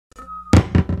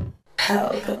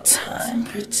Pelpa time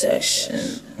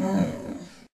protection.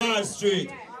 Wall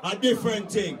Street, a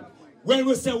different thing. When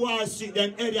we say Wall Street,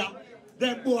 then area,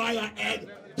 them boy are head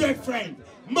different.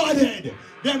 Mudhead,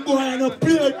 them boy are not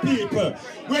played people.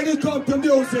 When it comes to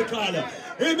musical,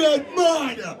 he made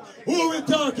mad. Who we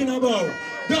talking about?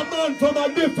 The man from a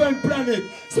different planet.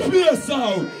 Space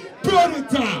out.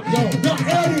 Predator. The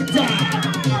editor.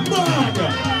 Mad.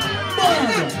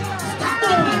 Mad.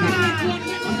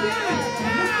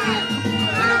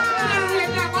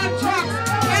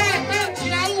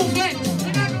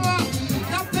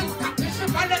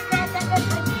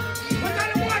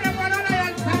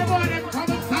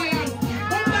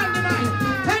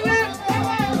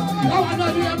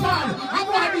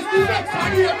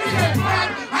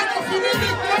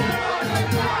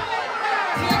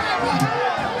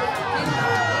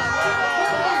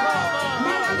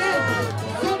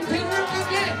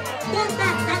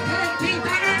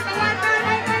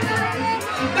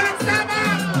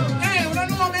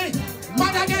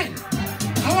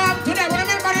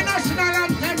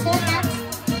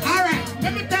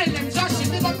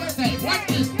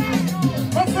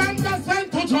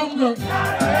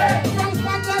 From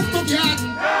Spanish to Garden,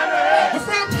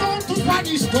 from town to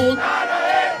Spanish town,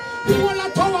 the whole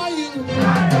of Tower Hill,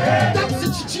 that's the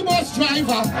Chichi bus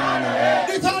driver,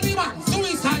 the Tony man,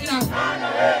 suicide,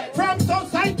 from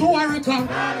Southside to Warwickshire.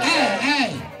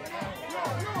 Hey.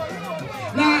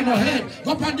 Nah, no head,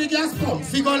 go on the gas pump,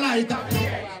 figure lighter.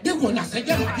 They gonna say,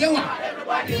 you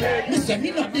want. Me say,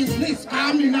 me no business,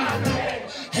 calm me now.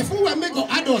 Everywhere me go,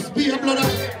 adults be a brother.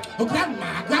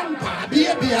 Grandma, grandpa, be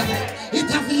a beer.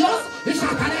 It's a us, it's a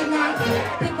man.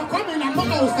 People come in and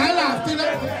come out, I laugh till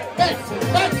them.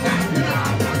 Bedside,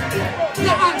 you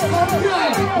are so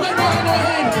real. We're going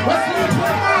ahead. We're sleeping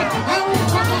on. I will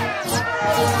come up.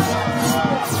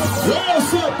 Where you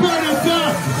say, Predator?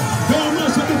 Don't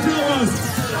mash up the flowers.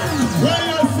 Where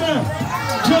you say?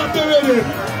 Drop the rhythm.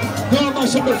 Don't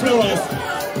mash up the flowers.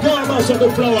 Don't mash up the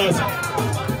flowers.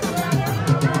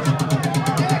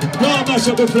 Don't mash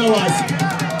up the flowers.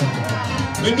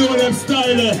 We know them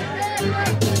style there.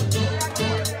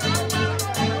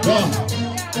 Go.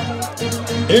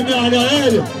 In the other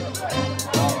head.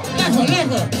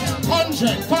 Level.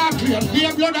 100, Parkland,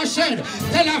 beer blood a shed.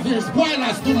 Tel Aviv,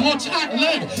 spoilers, too much hot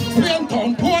lead.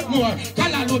 Spaintown, Portmore,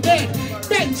 Calalo dead.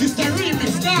 Bench is the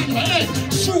remix, down my head.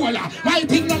 Shoulder, my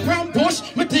thing no brown push,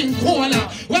 my thing cola.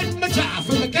 When my job,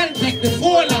 me can take the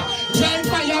folder. Drive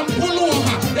by and pull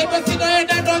over. Everything I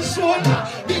head I done shoulder.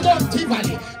 Big up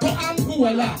Tivoli, to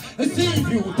Angola. See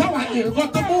you, Tower Hill,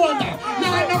 got the border.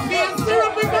 Now no fear,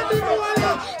 syrup, we got the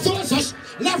border. So,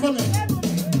 level me.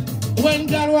 When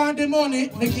they want the money,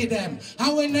 me give them.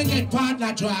 And when they get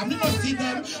partner drive, me don't see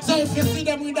them. So if you see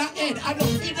them with that head, I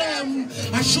don't see them.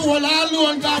 I shoulder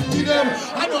alone got to them.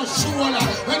 I don't shoulder.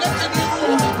 When they see the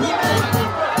room,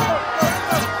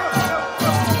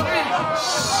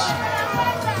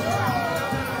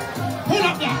 pull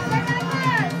up that.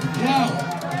 Yo,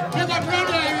 big up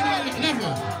brother in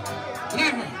Level.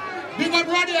 Big up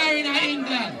brother in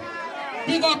England.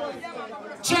 Big up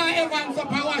Charlie Evans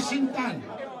up in Washington.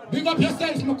 Big up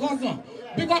yourself, my cousin.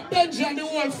 Big up Benji and the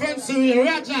whole friends here,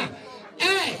 Roger.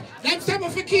 Hey, them say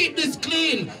if you keep this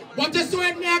clean. But this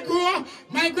when me I grow,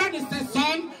 my granny says,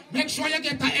 son, make sure you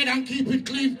get a head and keep it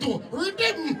clean too.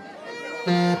 Rhythm.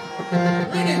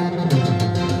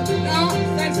 Now,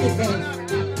 thank you, son.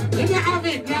 If you have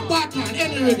it, you're Batman,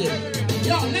 any rhythm.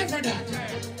 Yo, never that.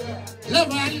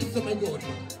 Level and listen me good.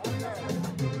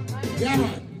 Yeah,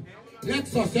 man.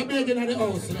 Lexus, you're begging at the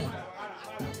house now.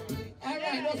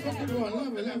 Alright, that's fucking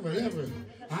one. Level.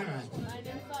 Alright.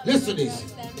 Listen to this.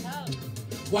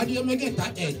 Why do you make get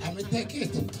that head? I may take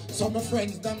it. Some of my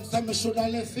friends them say me should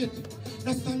have left it.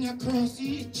 Next time you cross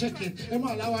it, check it. Them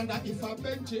all I wonder if I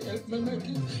bench it, help me make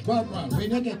it. But man, when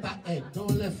you get that head,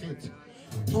 don't left it.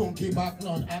 Don't give back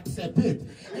none, accept it.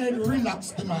 And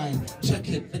relax the mind. Check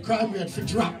it. The crime rate for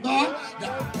drop down.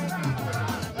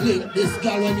 Link this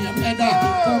girl when you header.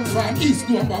 Come from East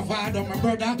to Bavard, my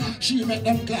brother. She make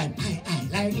them climb. I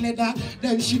like leather.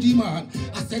 Then she demand.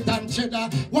 I said and cheddar.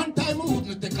 One time I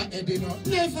wouldn't take a head in.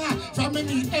 Never. From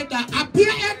any header. I pay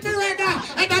head me redder.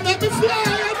 And I make me fly.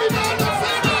 And me down the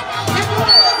feather.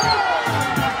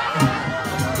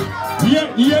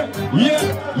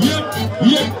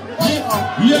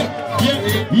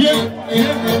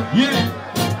 Yeah.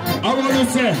 I want to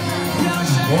say,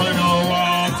 one don't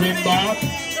want him back,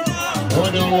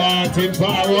 one don't want him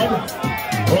forward,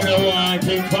 one don't want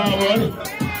him forward,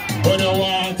 one don't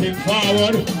want him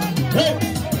forward. Hey!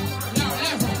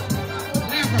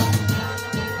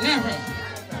 Never.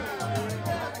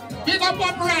 Big up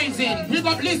up Uprising, big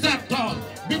up Lizard Town,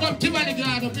 big up Tivoli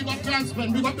Garden, big up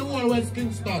Transpen, big up the whole West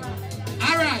Kingston.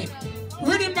 Alright,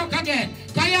 read it back again.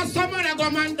 Can you have someone that go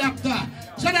man doctor?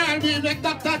 Should I be make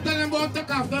doctor tell them about take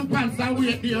off them pants and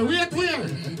wait there? Wait where?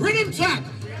 Rhythm track.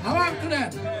 I want to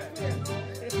them.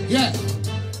 Yes.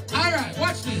 Alright,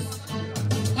 watch this.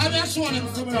 I'm going to show them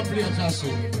some of the play,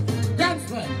 Jahshii.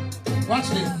 Grandson, watch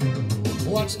this.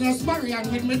 Watch this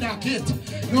Marian with me jacket.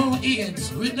 No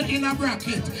AIDS, with the inner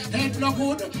bracket. Head plug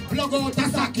good, plug out a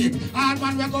socket. All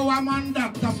man we go a man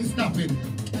doctor for stop it.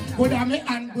 Could I me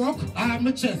hand broke, or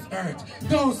my chest hurt.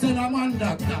 Don't send a man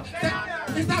doctor.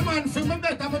 It's a man for me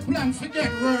better, my plan for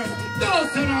get worse. Don't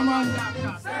send a man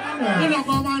doctor. Me no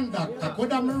go man doctor.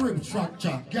 Could I me rib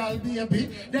fracture. Girl baby,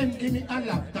 then give me a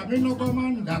laptop. Me no go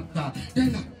man doctor.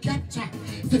 Then I capture.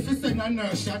 If you send a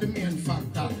nurse, you're the main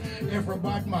factor. Every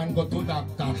bad man go to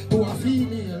doctor. To a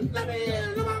female, let me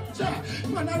hear the doctor.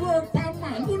 Man I work for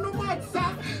man, who no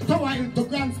matter. So I into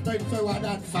grand strength for what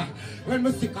that's for. When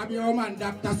me sick of your man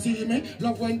doctor see me.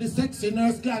 Love when the sexy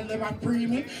nurse girl them a pre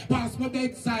me. Pass my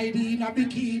bedside in a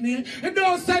bikini. And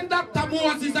don't send Dr.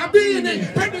 Moses a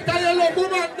beanie. Predator yellow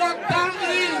woman doctor.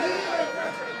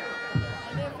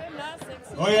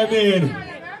 Oh yeah man.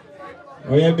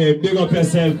 Oh yeah man. Big up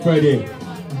yourself Freddie.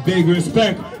 Big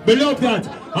respect. We love that.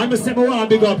 I'm a number one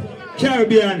big up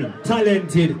Caribbean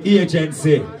Talented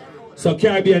Agency. So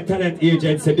Caribbean Talent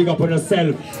Agency, big up on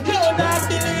yourself. You not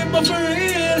believe me for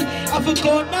real. I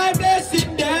forgot my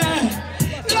blessing there.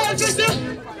 Life is a...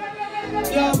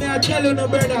 Yo, me I tell you no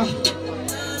brother.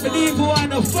 Believe you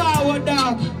wanna forward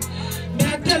dog. Me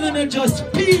I tell you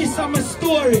just piece of my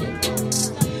story.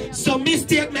 Some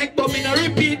mistake make but me no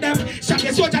repeat them.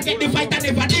 Shaka soldier get the fight and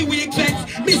never the weak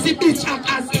friends. Missy bitch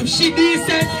act as if she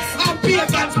decent. And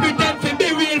pagans pretend to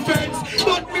be real friends.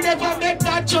 But me never make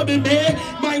that trouble me.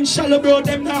 Mind shallow bro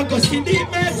them now go see deep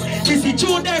mess. Missy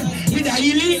through them with a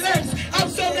elite lens. Have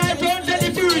some life rounds and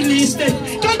if you release them.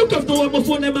 Can't look up no one my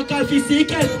phone them a call for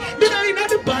secrets. Me not in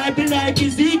the Bible like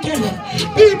Ezekiel.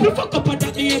 People fuck up on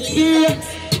that me experience.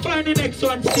 Find the next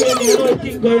one, see me,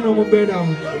 nothing going on my brother.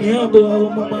 Yeah, boy,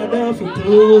 my mother for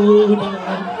two.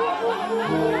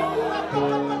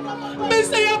 Me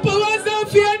say up was no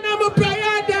fear, no more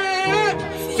prayer there.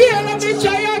 Fear let me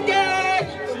try again.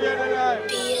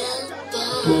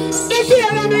 The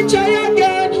fear let me try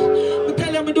again. Me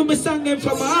tell them me do me song them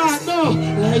from my heart, no.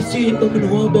 Life sweet, but me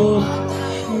know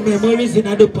about. Memories in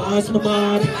the past, my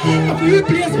man. I've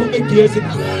replaced my tears in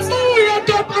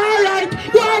up, alright,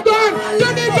 we're gone.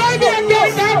 25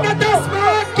 years ago, I'm not a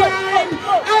smart guy.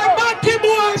 I'm not the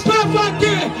more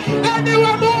poverty.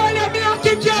 Anywhere more than me, I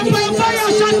kick you for a fire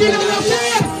shot in the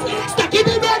face. Stuck in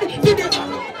the bed,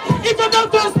 if I'm not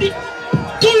busted,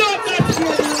 pull up that.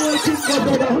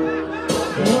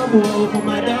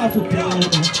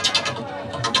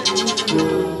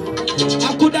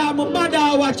 I could have my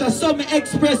mother watch her, so me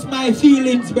express my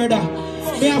feelings, brother.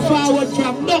 They are forward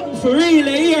from nothing for real,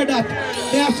 I hear that.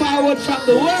 They are forward from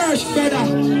the worst, brother.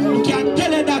 You can't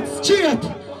tell her that straight.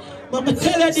 Mama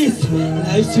tell her this.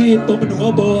 Life sweet, but me know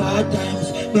about hard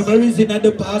times. Memories in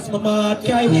the past, mama heart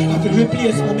cry. I feel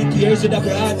replace mommy tears with a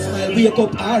broad smile. Wake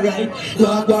up, alright.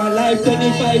 Walk one life,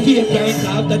 25 years, grind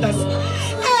after that.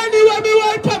 Anyway, me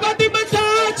want poverty, me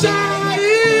touch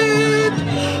it.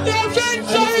 Your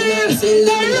friends are real,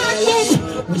 they're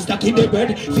right. We stuck in the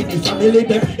bed, feed the family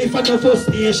them. If I know First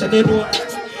Nation, they know.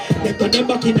 They turn them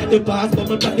back in at the past, but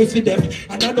my practice with them.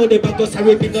 And I know they back go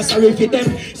sorry, me go sorry for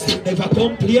them. Still never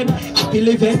complain, happy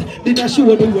living. Did I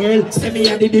show the world, send me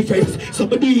the difference.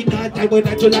 Somebody in that time when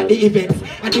I told at the events.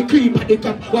 And the cream and the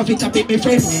cup, what it up with my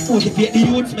friends. Motivate the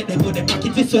youths, make them know them back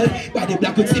in this world. By the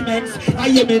black with cements, I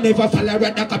hear me never fall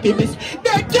around the copy miss.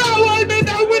 They can't hold me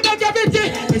down with the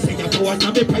gravity. Me say you go on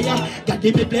me prayer, God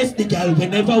give me bless the girl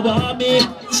whenever want me.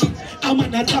 I'm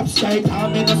on a top strike,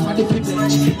 I'm in a funny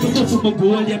privilege. You go for my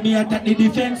goal, yeah, me attack the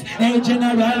defense. Hey,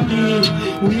 general, me,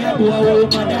 we are boy,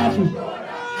 mother.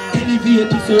 Elevate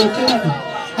to circle.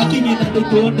 I king in the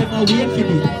throne, them a wait for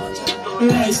me.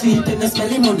 Right seat and the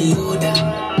spelling money.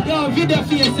 Yo,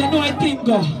 Videography, I know I think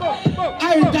go.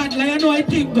 Iron Dan, I know I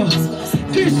think go.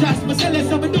 Christians, me tell you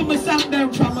something, do me song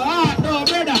them from my heart, no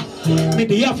brother. Me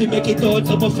the have to make it out,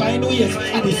 so me find ways.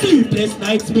 And the sleepless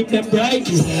nights make them bright.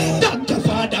 Thank the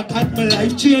Father, got my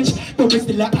life change. But me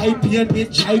still a high pain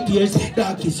with dry tears.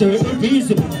 That is certain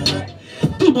reason.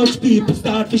 Too much people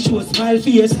start to show a smile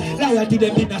face. Loyalty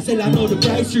them in a cell, I know the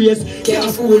price raise.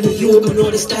 Can't fool the view, but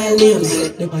know the style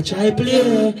names. Them a try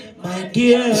play, mind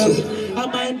game. A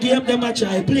mind game, them a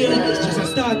try play. Just a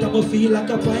start, I'ma feel like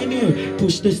a pioneer.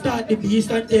 Push the start, the beast,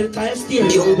 and tell Kyle steer.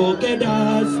 You go get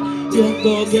us, you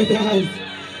go get us.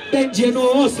 Then you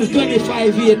know hustle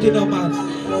 25-8, you know, man.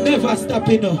 Never stop,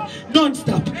 you know.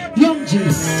 Non-stop. Young G.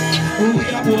 Oh,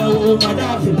 we are oh, my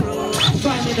David.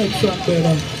 Find the next one,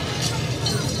 brother.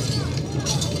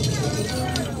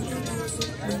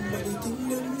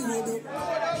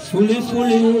 Fully.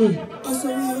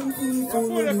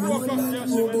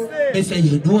 They say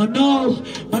you don't know.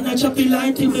 Man, I chop it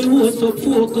light in the horse up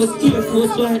focus. Air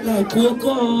Force white like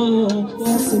Coco.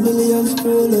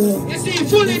 You see,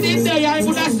 fully in there, I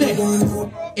would have said.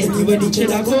 Anywhere the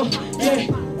cheddar go, yeah.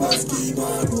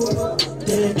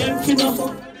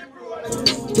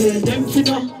 Tell them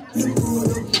finna.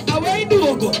 Where you do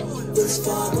go?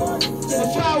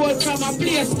 Forward from a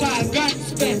place called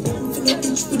Gunspen.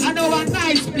 I know a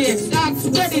nice place, dark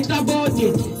spread it about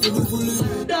it.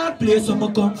 Dark place where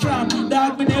I come from,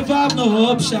 dark me never have no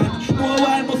option. More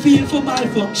while me feel for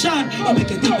malfunction. I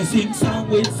make it me sing song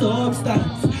with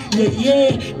substance.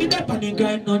 Yeah, me that on the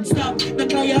grind non-stop. The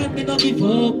client me no give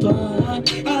up on.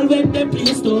 All when them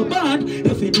play so bad.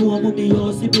 If you know me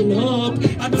house it will up.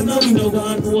 I don't know me no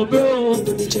one more bro.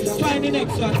 Find the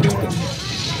next one, brother.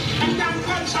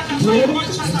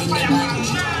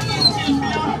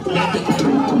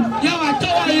 Yo, I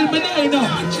told you me know, you know.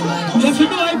 If you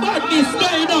know about this,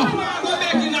 you know.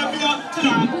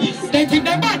 They think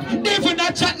they're bad. They will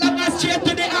not chat long and straight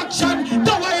to the action.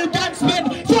 Tower you can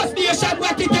spend. First nation,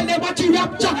 what you tell them what you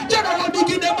rapture. General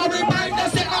begin them a reminder,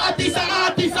 say artist.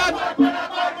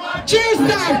 Cheers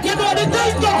time, you know the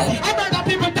thing go. I murder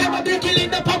people time of they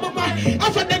killing the pump man. I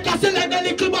from the castle and the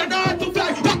little man not to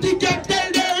fly. But they can't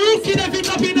tell the rookie they pick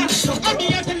up in us. And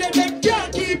me have to let them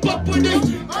can't keep up with it.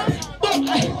 But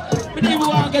we don't even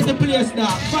want to get the place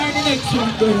now. Find the next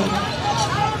one, brother.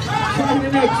 Find the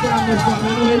next one, my son. I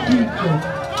know where people.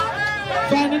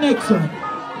 Find the next one.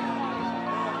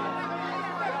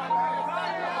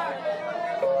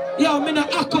 Yo, me not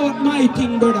echo out my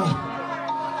thing, brother.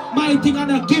 My thing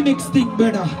and a gimmicks thing,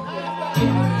 brother.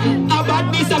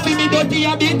 About me, so feel me dirty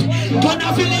a bit.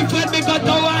 Gonna feel it when me got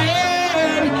over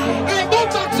here. Hey, move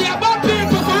back to about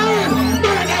people for real.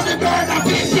 Burn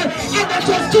people. And that's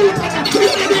just two and I'm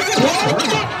killing it.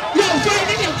 Yo, find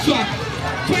the next one.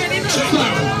 Find the next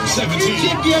one. 17. You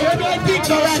think you know I think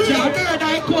so right now. Murder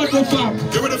I call the farm.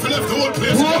 Get rid of the left the whole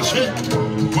place, Jahshii.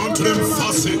 Come to them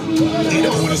fussy. They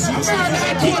don't want to see us. Murder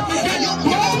I call the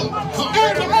farm.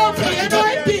 Hey, the whole thing, you know I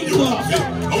think so. I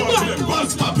want to them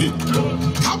balls popping.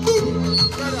 Kaboom!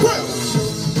 Well,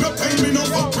 no time me no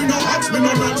fuck, me no hats, me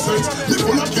no nonsense. Me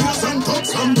full of killers and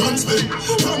thugs and guns then.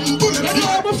 From bullet You know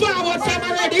I'm forward from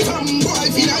already. from boy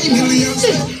feel like millions.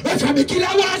 If I'm a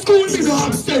killer, one school, me no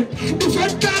absent.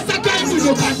 Different class of crime, we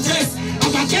no contest.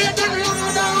 I'm a kid that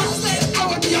I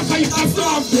want to be a fight of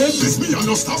something. This me a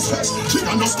no stop sex, king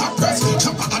a no stop press.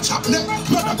 Chop a chop neck,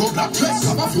 mother go black dress.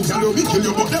 Have a few girl we kill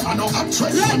you, but them a no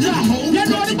actress. You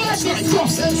know the boss is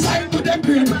cross inside to the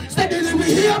brain. Steadily we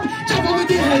hear, chop with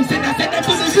the hands, and I send them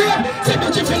to the grave. Say me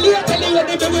if you later, tell you when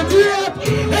they will be up.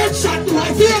 Headshot to my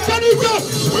face, and it's up.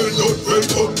 Well done,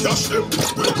 Jahshii.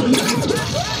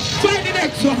 Find the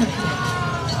next one.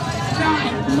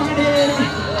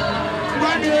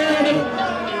 Money.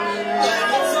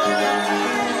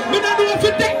 We don't know if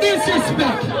you take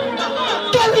disrespect.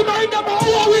 Don't remind them of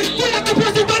who we feel like a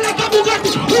president like a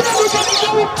Bugatti. We don't know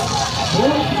what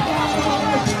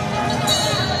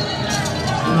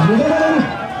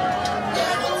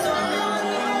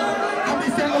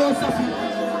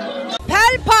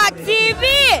Pelpa TV!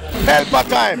 Pelpa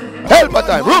time! Pelpa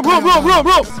time! Room!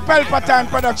 Pelpa time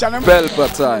production!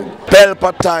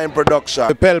 Pelpa time production!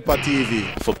 Pelpa TV!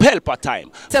 For Pelpa time.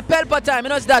 It's a Pelpa time, you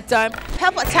know it's that time.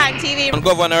 Pelpa time TV. I'm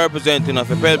governor representing of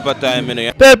Pelpa time, you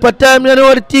know. Pelpa time, you know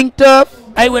what the thing tough?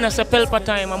 I when I say Pelpa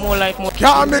time, I'm more like more.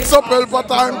 Can't mix up Pelpa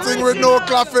time thing with no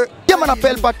coffee. Yeah man, a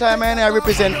Pelpa time and I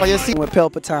represent for you see. With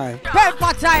Pelpa time.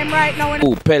 Pelpa time right now.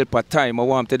 Oh, Pelpa time, I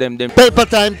want to them. Pelpa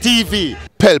time TV!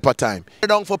 Pelpa time.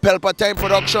 Down for Pelpa time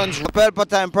productions. Pelpa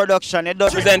time production. It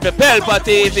does Present for Pelpa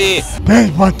TV.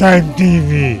 Pelpa time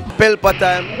TV. Pelpa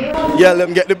time. Yeah, let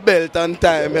them get the belt on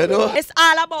time, you know. It's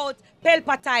all about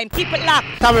Pelpa time. Keep it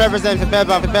locked. Come represent for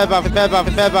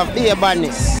Pelpa, be a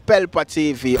badness. Pelpa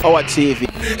TV, our TV.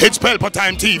 It's Pelpa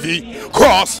time TV.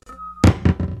 Cross.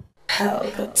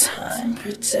 Pelpa time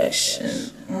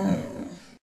protection.